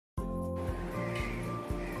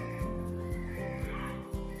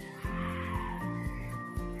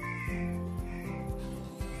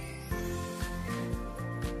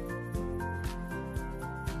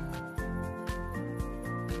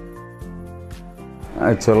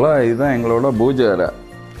ஆக்சுவலாக இதுதான் எங்களோட பூஜை அறை.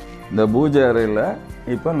 இந்த பூஜை அறையில்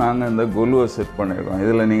இப்போ நாங்கள் இந்த கொலுவை செட் பண்ணியிருக்கோம்.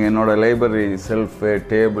 இதில் நீங்கள் என்னோடய லைப்ரரி செல்ஃபு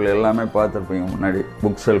டேபிள் எல்லாமே பார்த்துருப்பீங்க. முன்னாடி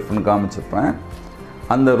புக் செல்ஃப்னு காமிச்சிருப்பேன்.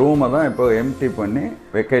 அந்த ரூமை தான் இப்போ எம்டி பண்ணி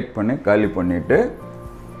வெக்கேட் பண்ணி காலி பண்ணிவிட்டு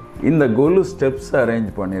இந்த கொலு ஸ்டெப்ஸ் அரேஞ்ச்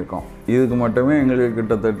பண்ணியிருக்கோம். இதுக்கு மட்டுமே எங்களுக்கு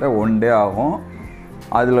கிட்டத்தட்ட 1 day ஆகும்.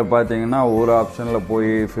 அதில் பார்த்தீங்கன்னா ஒரு ஆப்ஷனில்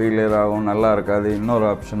போய் ஃபெயிலியர் ஆகும், நல்லா இருக்காது, இன்னொரு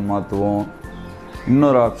ஆப்ஷன் மாற்றுவோம்,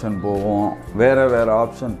 இன்னொரு ஆப்ஷன் போவோம், வேறு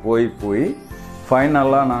ஆப்ஷன் போய்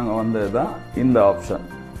ஃபைனலாக நாங்கள் வந்தது தான் இந்த ஆப்ஷன்.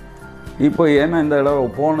 இப்போ ஏன்னா இந்த தடவை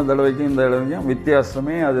போன தடவைக்கும் இந்த தடவைக்கும்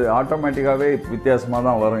வித்தியாசமே அது ஆட்டோமேட்டிக்காகவே வித்தியாசமாக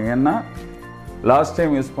தான் வரும். ஏன்னா லாஸ்ட்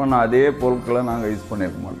டைம் யூஸ் பண்ண அதே பொருட்களை நாங்கள் யூஸ்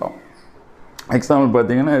பண்ணியிருக்க மாட்டோம். எக்ஸாம்பிள்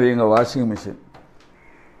பார்த்தீங்கன்னா இது எங்கள் வாஷிங் மிஷின்.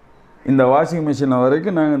 இந்த வாஷிங் மிஷினை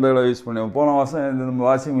வரைக்கும் நாங்கள் இந்த தடவை யூஸ் பண்ணுவோம். போன வருஷம் இந்த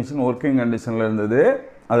வாஷிங் மிஷின் ஒர்க்கிங் கண்டிஷனில் இருந்தது,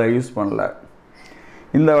 அதை யூஸ் பண்ணல.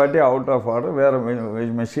 இந்த வாட்டி அவுட் ஆஃப் ஆர்டர் வேறு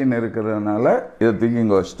மெஷின் இருக்கிறதுனால இதை தூக்கி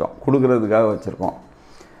இங்கே வச்சிட்டோம், கொடுக்குறதுக்காக வச்சுருக்கோம்.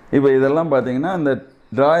 இப்போ இதெல்லாம் பார்த்திங்கன்னா இந்த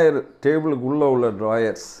ட்ராயர் டேபிளுக்கு உள்ளே உள்ள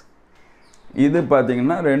ட்ராயர்ஸ். இது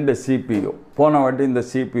பார்த்திங்கன்னா 2 CPU. போன வாட்டி இந்த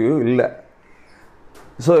CPU இல்லை.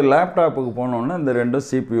 ஸோ லேப்டாப்புக்கு போனோன்னா இந்த 2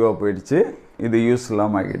 CPU போயிடுச்சு. இது யூஸ்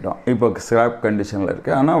இல்லாமல் ஆக்கிட்டோம். இப்போ ஸ்கிராப் கண்டிஷனில்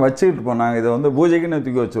இருக்குது. ஆனால் வச்சுக்கிட்டு போனாங்க. இதை வந்து பூஜைக்குன்னு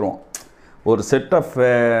தூக்கி வச்சுருவோம். ஒரு செட் ஆஃப்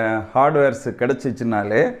ஹார்ட்வேர்ஸ்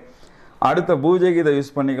கிடச்சிச்சினாலே அடுத்த பூஜைக்கு இதை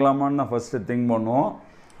யூஸ் பண்ணிக்கலாமான்னு ஃபஸ்ட்டு திங்க் பண்ணுவோம்.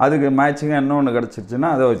 அதுக்கு மேட்சிங்காக இன்னொன்று கிடச்சிருச்சுன்னா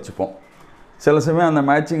அதை வச்சுப்போம். சில சமயம் அந்த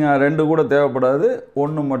மேட்சிங்காக 2 கூட தேவைப்படாது,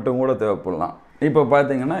 1 மட்டும் கூட தேவைப்படலாம். இப்போ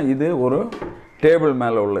பார்த்திங்கன்னா இது ஒரு டேபிள்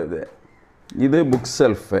மேலே உள்ளது. இது புக்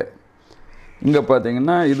செல்ஃபு. இங்கே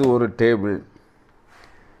பார்த்திங்கன்னா இது ஒரு டேபிள்.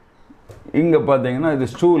 இங்கே பார்த்திங்கன்னா இது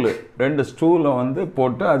ஸ்டூலு. 2 ஸ்டூலை வந்து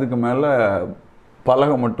போட்டு அதுக்கு மேலே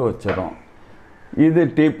பலகை மட்டும் வச்சிடும். இது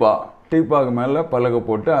டீப்பாக்கு மேலே பலகை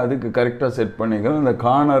போட்டு அதுக்கு கரெக்டாக செட் பண்ணிக்கிறோம். இந்த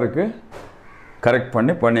கார்னருக்கு கரெக்ட்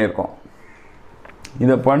பண்ணியிருக்கோம்.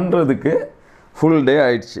 இதை பண்ணுறதுக்கு ஃபுல் டே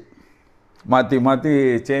ஆயிடுச்சு. மாற்றி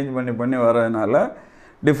சேஞ்ச் பண்ணி வரதுனால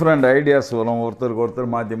டிஃப்ரெண்ட் ஐடியாஸ் வரும். ஒருத்தருக்கு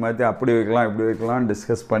ஒருத்தர் மாற்றி அப்படி வைக்கலாம் இப்படி வைக்கலாம்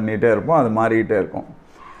டிஸ்கஸ் பண்ணிகிட்டே இருப்போம். அது மாறிக்கிட்டே இருக்கும்.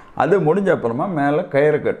 அது முடிஞ்ச அப்புறமா மேலே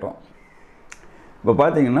கயிறு கட்டுவோம். இப்போ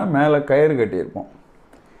பார்த்திங்கன்னா மேலே கயிறு கட்டியிருப்போம்.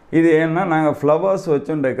 இது ஏன்னா நாங்கள் ஃப்ளவர்ஸ்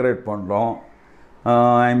வச்சும் டெக்கரேட் பண்ணுறோம்.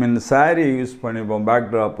 சாரீ யூஸ் பண்ணிப்போம்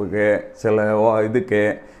பேக்ட்ராப்புக்கு, சில இதுக்கு.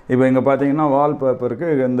 இப்போ இங்கே பார்த்தீங்கன்னா வால்பேப்பருக்கு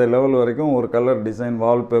இந்த லெவல் வரைக்கும் ஒரு கலர் டிசைன்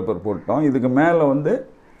வால்பேப்பர் போட்டோம். இதுக்கு மேலே வந்து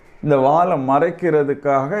இந்த வாலை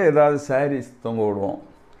மறைக்கிறதுக்காக ஏதாவது சாரீஸ் தொங்க விடுவோம்,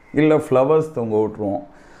 இல்லை ஃப்ளவர்ஸ் தொங்க விட்ருவோம்.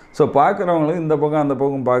 ஸோ பார்க்குறவங்களுக்கு இந்த பக்கம் அந்த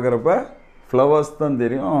பக்கம் பார்க்குறப்ப ஃப்ளவர்ஸ் தான்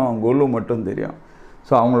தெரியும், கொலு மட்டும் தெரியும்.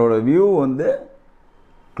 ஸோ அவங்களோட வியூ வந்து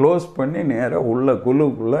க்ளோஸ் பண்ணி நேராக உள்ள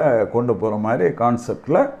கொலுக்குள்ளே கொண்டு போகிற மாதிரி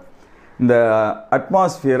கான்செப்டில் இந்த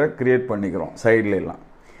அட்மாஸ்ஃபியரை க்ரியேட் பண்ணிக்கிறோம் சைட்லலாம்.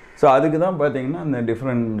 ஸோ அதுக்கு தான் பார்த்திங்கன்னா இந்த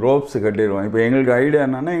டிஃப்ரெண்ட் ரோப்ஸ் கட்டிடுவோம். இப்போ எங்களுக்கு ஐடியா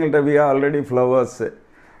என்னென்னா, எங்கள்கிட்ட we already flowers,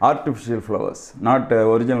 artificial flowers, not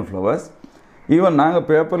original flowers. Even நாங்கள்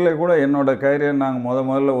பேப்பர்லேயே கூட என்னோடய கைரியர் நாங்கள்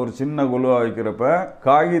முதல்ல ஒரு சின்ன கொலுவாக வைக்கிறப்ப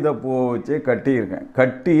காகித பூவை வச்சு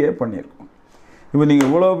கட்டியே பண்ணியிருக்கோம். இப்போ நீங்கள்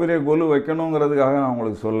இவ்வளோ பெரிய கொலு வைக்கணுங்கிறதுக்காக நான்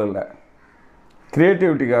உங்களுக்கு சொல்லலை,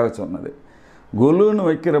 க்ரியேட்டிவிட்டிக்காக சொன்னது. கொலுன்னு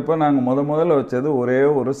வைக்கிறப்ப நாங்கள் முதல்ல வச்சது ஒரே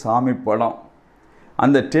ஒரு சாமி படம்.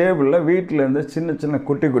 அந்த டேபிளில் வீட்டிலேருந்து சின்ன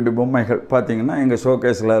குட்டி பொம்மைகள் பார்த்திங்கன்னா எங்கள்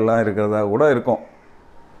ஷோகேஸில் எல்லாம் இருக்கிறதா கூட இருக்கும்.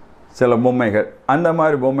 சில பொம்மைகள், அந்த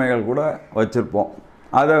மாதிரி பொம்மைகள் கூட வச்சுருப்போம்.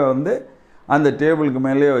 அதை வந்து அந்த டேபிளுக்கு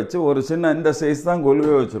மேலேயே வச்சு ஒரு சின்ன இந்த சைஸ் தான்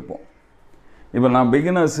கொலுவே வச்சுருப்போம். இப்போ நான்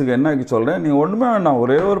பிகினர்ஸுக்கு என்ன சொல்கிறேன், நீங்கள் ஒன்றுமே வேண்டாம்,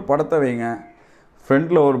 ஒரே ஒரு படத்தை வைங்க,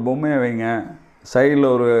 ஃப்ரண்ட்டில் ஒரு பொம்மையை வைங்க, சைடில்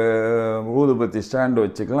ஒரு ஊதுபத்தி ஸ்டாண்டு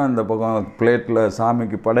வச்சுக்கலாம், இந்த பக்கம் பிளேட்டில்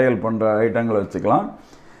சாமிக்கு படையல் பண்ணுற ஐட்டங்களை வச்சுக்கலாம்,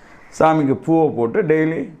 சாமிக்கு பூவை போட்டு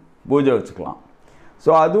டெய்லி பூஜை வச்சுக்கலாம். ஸோ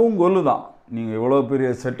அதுவும் கொலு தான். நீங்கள் இவ்வளோ பெரிய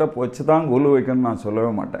செட்டப் வச்சு தான் கொலு வைக்கணும்னு நான்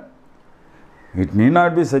சொல்லவே மாட்டேன். It need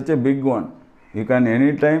not be such a big one. You can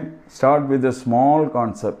any time start with a small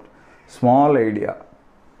concept, small idea.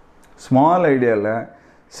 Small ஐடியாவில்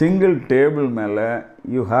சிங்கிள் டேபிள் மேலே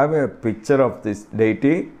you have a picture of this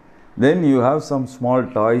deity. Then you have some small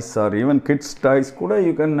toys or even kids toys kuda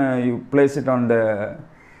you can you place it on the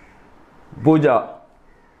puja.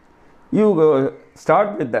 You start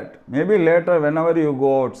with that. Maybe later whenever you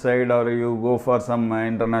go outside or you go for some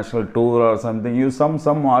international tour or something, use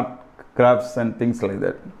some art crafts and things like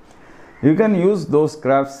that. You can use those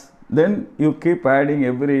crafts. Then you keep adding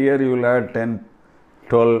every year. You will add 10,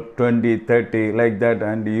 12, 20, 30 like that,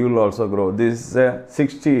 and you will also grow. This is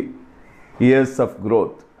 60 years of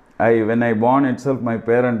growth. When I born itself, my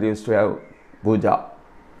parents used to have puja.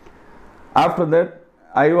 After that,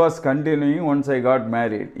 I was continuing once I got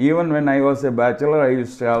married. Even when I was a bachelor, I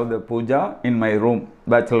used to have the puja in my room,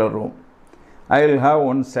 bachelor room. I will have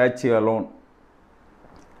one statue alone.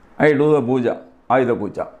 I do the puja. Ayudha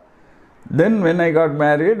Pooja. Then when I got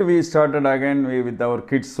married, we started again with our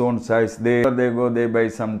kids' own size. They go, they buy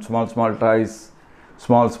some small toys,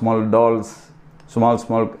 small dolls,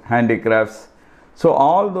 small handicrafts. So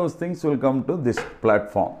all those things will come to this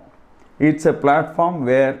platform. It's a platform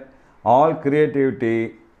where all creativity,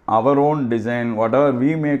 our own design, whatever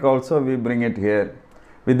we make also, we bring it here.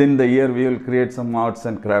 Within the year, we will create some arts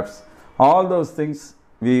and crafts. All those things,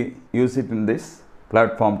 we use it in this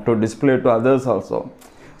platform to display to others also.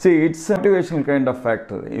 See, it's a motivational kind of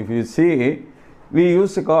factor. If you see, we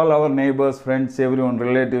used to call our neighbors, friends, everyone,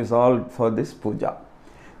 relatives, all for this puja.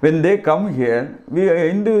 When they come here, we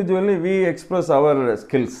individually express our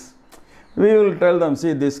skills. We will tell them,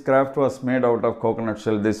 see, this craft was made out of coconut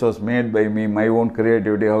shell. This was made by me, my own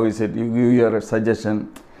creativity. How is it? You give your suggestion.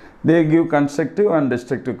 They give constructive and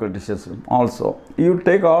destructive criticism also. You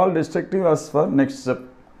take all destructive as for next step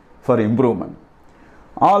for improvement.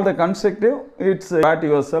 All the constructive, it's pat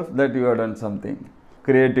yourself that you have done something.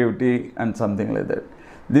 Creativity and something like that.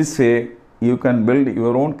 This way, you can build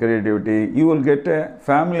your own creativity. You will get a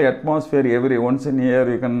family atmosphere every once in a year.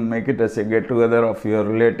 You can make it as a get-together of your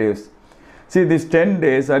relatives. See, these 10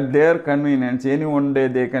 days at their convenience, any one day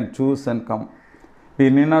they can choose and come. We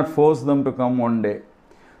need not force them to come one day.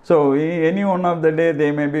 So, any one of the day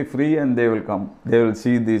they may be free and they will come. They will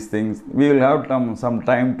see these things. We will have some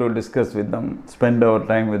time to discuss with them, spend our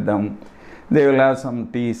time with them. They will have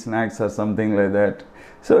some tea, snacks or something like that.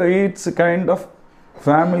 So, it's a kind of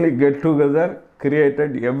family get-together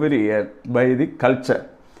created every year by the culture.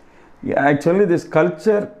 Actually, this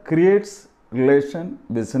culture creates relation,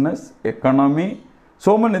 business, economy,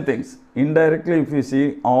 so many things. Indirectly, if you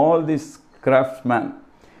see all these craftsmen,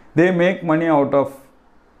 they make money out of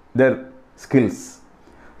their skills.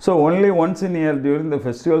 So only once in a year during the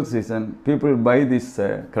festival season, people buy these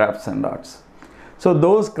crafts and arts. So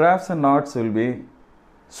those crafts and arts will be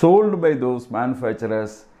sold by those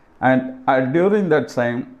manufacturers, and during that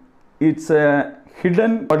time, it's a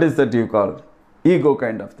hidden, what is that you call, ego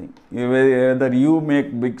kind of thing. Whether you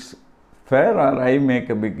make big fair or I make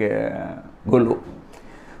a big golu.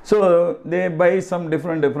 So they buy some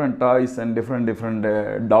different toys and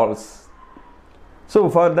different dolls. So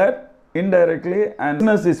for that, indirectly, and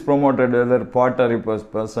business is promoted, whether pottery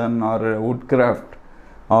person or woodcraft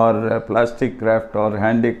or plastic craft or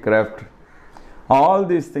handicraft. All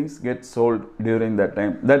these things get sold during that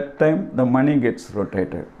time. That time, the money gets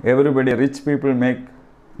rotated. Everybody, rich people make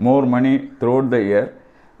more money throughout the year,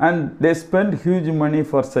 and they spend huge money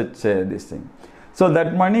for such this thing. So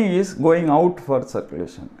that money is going out for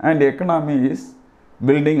circulation, and economy is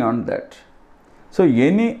building on that. So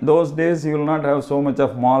those days you will not have so much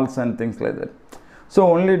of malls and things like that. So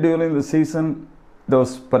only during the season,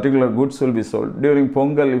 those particular goods will be sold. During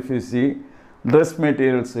Pongal, if you see, dress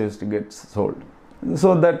materials used to get sold.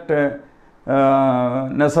 So that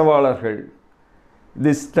Nesavalargal,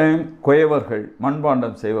 this time Koyavargal,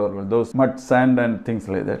 Manbandam Sevargal, those mud, sand and things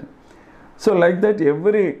like that. So like that,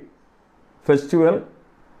 every festival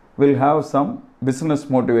will have some business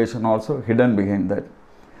motivation also hidden behind that.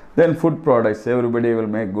 Then food products, everybody will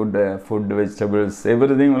make good food, vegetables,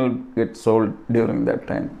 everything will get sold during that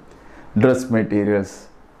time. Dress materials,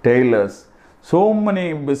 tailors, so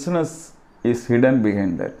many business is hidden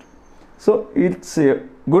behind that. So it's a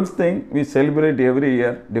good thing, we celebrate every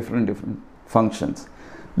year different functions.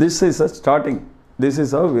 This is a starting, this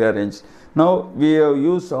is how we arrange. Now we have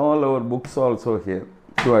used all our books also here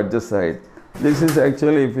to adjust side. This is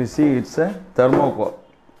actually, if you see, it's a thermocol.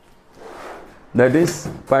 That is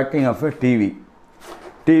packing of a TV.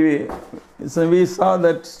 So we saw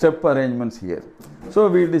that step arrangements here. So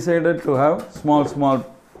we decided to have small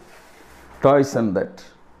toys and that.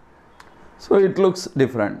 So it looks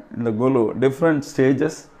different. In the Golu, different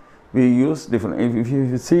stages we use different. If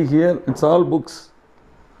you see here, it's all books.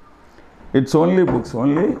 It's only books,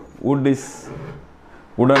 only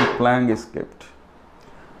wooden plank is kept.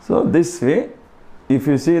 So this way, if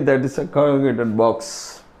you see, that is a corrugated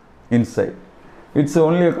box inside. It's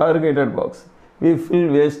only a corrugated box. We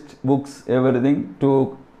fill waste, books, everything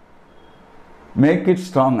to make it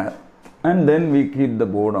stronger, and then we keep the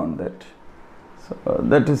board on that. So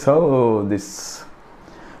that is how this.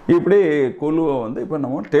 இப்படி குழுவை வந்து இப்போ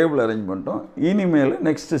நம்ம table arrange பண்ணிட்டோம். இனிமேல்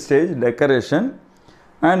next stage decoration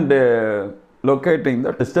and locating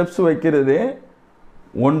the steps வைக்கிறதே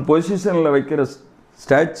one பொசிஷனில் வைக்கிற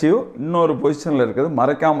ஸ்டாச்சு இன்னொரு பொசிஷனில் இருக்கிறது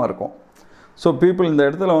மறைக்காமல் இருக்கும். ஸோ பீப்புள் இந்த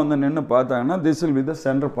இடத்துல வந்து நின்று பார்த்தாங்கன்னா this will be the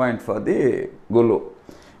centre point for the Kullu.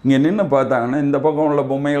 இங்கே நின்று பார்த்தாங்கன்னா இந்த பக்கம் உள்ள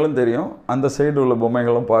பொம்மைகளும் தெரியும், அந்த சைடு உள்ள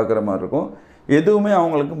பொம்மைகளும் பார்க்குற மாதிரி இருக்கும். எதுவுமே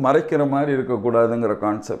அவங்களுக்கு மறைக்கிற மாதிரி இருக்கக்கூடாதுங்கிற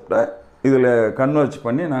கான்செப்டை இதில் கன்வெர்ட்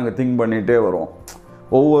பண்ணி நாங்கள் திங்க் பண்ணிகிட்டே வருவோம்.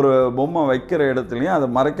 ஒவ்வொரு பொம்மை வைக்கிற இடத்துலையும் அதை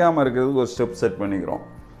மறைக்காமல் இருக்கிறதுக்கு ஒரு ஸ்டெப் செட் பண்ணிக்கிறோம்.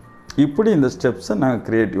 இப்படி இந்த ஸ்டெப்ஸை நாங்கள்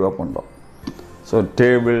க்ரியேட்டிவாக பண்ணுறோம். So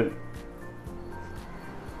table,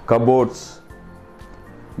 cupboards,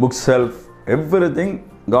 book shelf, everything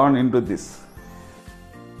gone into this.